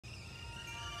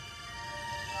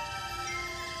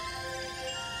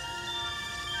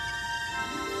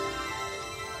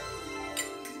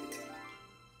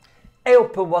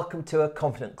up and welcome to a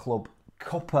Confident Club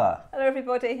Cuppa. Hello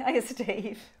everybody, hiya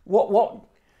Steve. What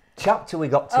chapter we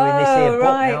got to in this here book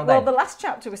now then? Well, the last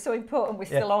chapter was so important, we're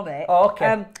still on it. Oh,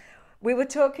 okay. We were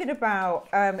talking about,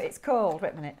 it's called,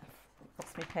 wait a minute,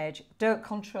 what's my page? Don't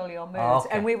control your moods. Oh,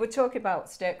 okay. And we were talking about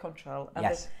state control. And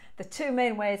Yes. the two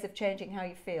main ways of changing how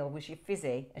you feel was your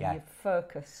fizzy and Yeah. your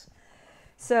focus.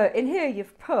 So in here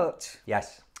you've put,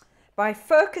 Yes. by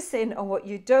focusing on what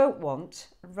you don't want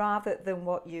rather than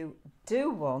what you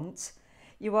do want,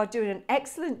 you are doing an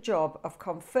excellent job of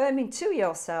confirming to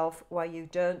yourself why you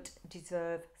don't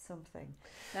deserve something.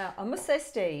 Now, I must say,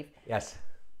 Steve, Yes.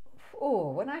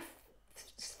 when I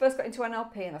first got into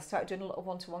NLP and I started doing a lot of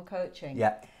one-to-one coaching,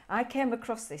 Yeah. I came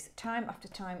across this time after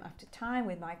time after time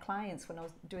with my clients when I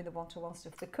was doing the one-to-one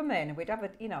stuff. They'd come in and we'd have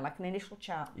like an initial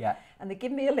chat, Yeah. and they'd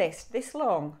give me a list this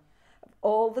long of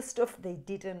all the stuff they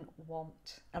didn't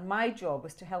want, and my job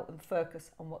was to help them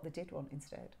focus on what they did want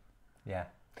instead. Yeah.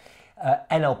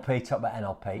 NLP, talk about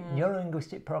NLP.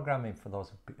 Neuro-linguistic programming, for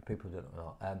those people who don't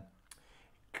know.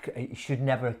 You should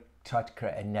never try to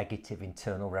create a negative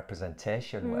internal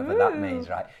representation, whatever that means,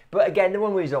 right? But again, the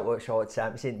one we don't work all the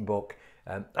time, it's in the book.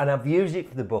 And I've used it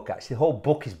for the book, actually. The whole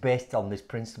book is based on this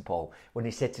principle. When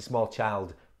he said to a small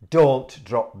child, don't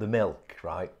drop the milk,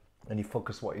 right? And you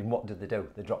focus what do?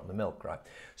 They drop the milk, right?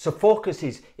 So focus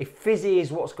is, if fizzy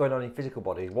is what's going on in your physical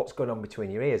body, what's going on between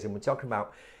your ears, and we're talking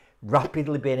about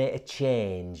rapidly being able to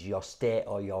change your state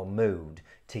or your mood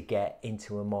to get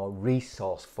into a more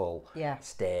resourceful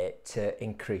state to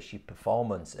increase your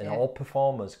performance. And all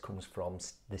performance comes from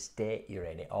the state you're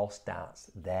in. It all starts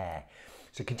there.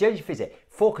 So you can change your physics.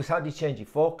 Focus, how do you change your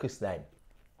focus then?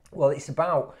 Well, it's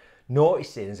about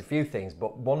noticing, there's a few things,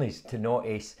 but one is to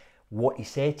notice what you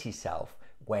say to yourself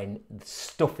when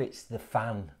stuff hits the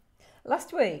fan.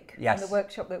 Last week, in the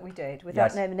workshop that we did,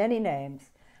 without naming any names,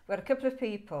 we had a couple of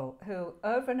people who,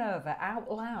 over and over,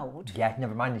 out loud... Yeah,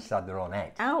 never mind inside their own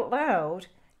head. Out loud,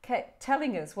 kept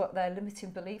telling us what their limiting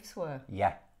beliefs were.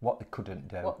 Yeah, what they couldn't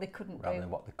do. What they couldn't rather do. than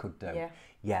what they could do. Yeah.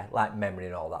 Yeah, like memory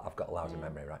and all that. I've got a lousy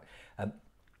memory, right?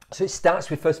 So it starts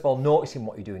with, first of all, noticing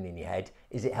what you're doing in your head.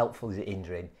 Is it helpful? Is it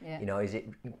hindering? Yeah. You know, is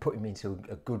it putting me into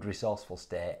a good resourceful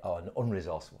state or an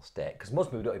unresourceful state? Because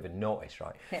most people don't even notice,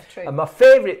 right? Yeah, true. And my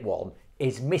favourite one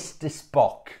is Mr.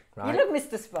 Spock, right? You love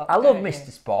Mr. Spock. I love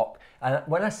Mr. Spock. And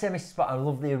when I say Mr. Spock, I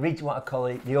love the original, what I call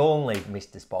it, the only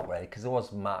Mr. Spock, really, because there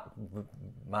was Mark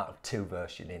II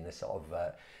version in the sort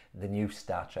of... the new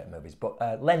Star Trek movies, but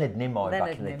Leonard Nimoy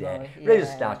back in the day. Really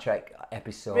Star Trek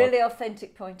episode. Really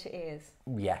authentic point of ears.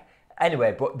 Yeah.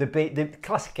 Anyway, but the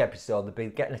classic episode, they'd be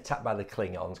getting attacked by the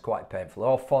Klingons, quite painful.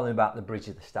 They're all falling about the bridge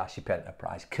of the Starship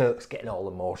Enterprise. Kirk's getting all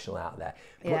emotional out there,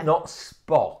 but not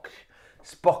Spock.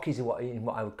 Spock is what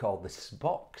I would call the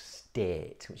Spock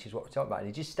state, which is what we're talking about. And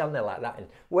you just stand there like that, and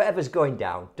whatever's going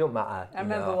down, don't matter. I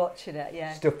remember watching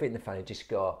it, Stuff it in the fan and just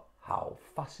go, how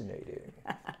fascinating.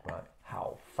 Right.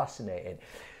 How fascinating.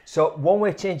 So one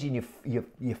way of changing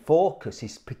your focus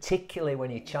is particularly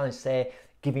when you challenge, say,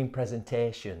 giving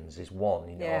presentations is one,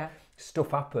 you know,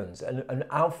 stuff happens. And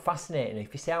how fascinating,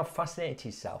 if you say how fascinating to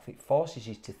yourself, it forces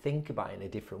you to think about it in a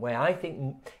different way. I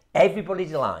think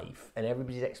everybody's life and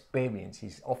everybody's experience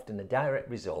is often a direct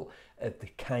result of the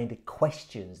kind of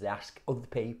questions they ask other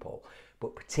people,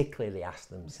 but particularly they ask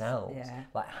themselves,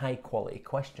 like high quality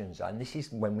questions. And this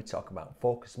is when we talk about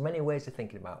focus. Many ways of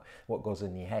thinking about what goes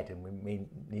in your head, and we may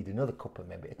need another couple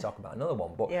maybe to talk about another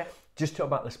one, but just talk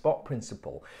about the Spock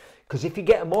principle. Because if you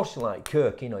get emotional like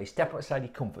Kirk, you know, you step outside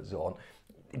your comfort zone,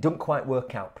 it doesn't quite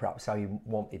work out perhaps how you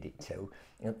wanted it to.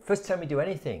 And first time you do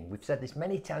anything, we've said this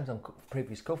many times on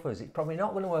previous covers, it's probably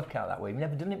not going to work out that way. You've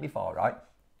never done it before, right?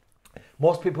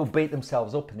 Most people beat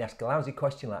themselves up and they ask a lousy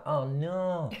question like, oh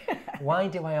no, why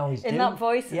do I always do that? In that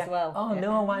voice as well. Oh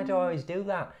no, why do I always do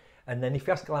that? And then if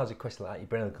you ask a lousy question like that, your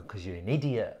brain will go, because you're an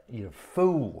idiot, you're a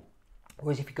fool.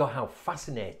 Whereas if you go, how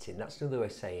fascinating, that's another way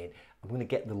of saying, I'm going to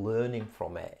get the learning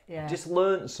from it. Just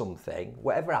learn something,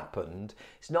 whatever happened,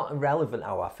 it's not irrelevant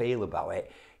how I feel about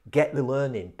it. Get the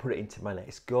learning, put it into my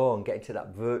next goal and get into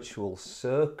that virtual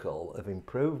circle of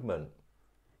improvement.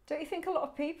 Don't you think a lot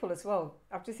of people as well,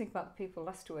 I was just thinking about the people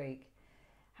last week,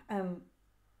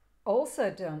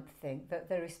 also don't think that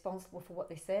they're responsible for what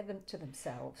they say to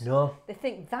themselves. No. They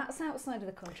think that's outside of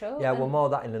the control. Yeah, well, more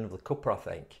that in another Cuppa, I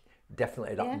think.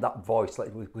 Definitely that voice,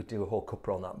 like we do a whole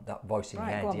Cuppa on that voice in your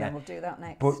head. Go on, then we'll do that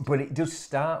next. But it does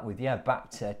start with,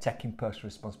 back to taking personal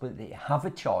responsibility. You have a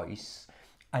choice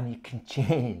and you can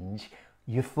change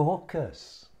your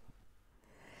focus.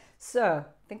 So,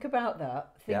 think about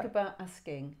that. Think about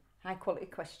asking, high quality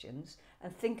questions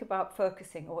and think about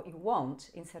focusing on what you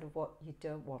want instead of what you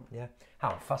don't want. Yeah.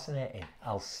 How fascinating.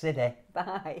 I'll see there.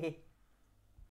 Bye.